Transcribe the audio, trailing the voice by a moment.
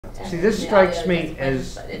and See, this all the strikes other me disciplines,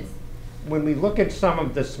 as, but it's, when we look at some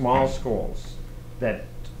of the small schools, that,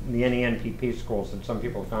 the NENPP schools that some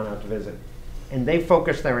people have gone out to visit, and they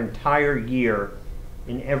focus their entire year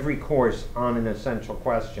in every course on an essential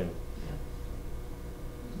question.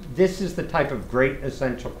 This is the type of great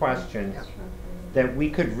essential question that we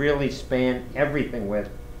could really span everything with,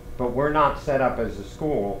 but we're not set up as a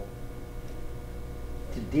school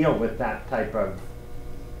to deal with that type of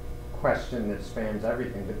question that spans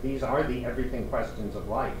everything. But these are the everything questions of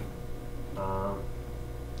life.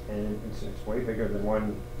 And it's way bigger than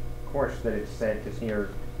one course that it's said to here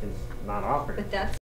is not offered. but that's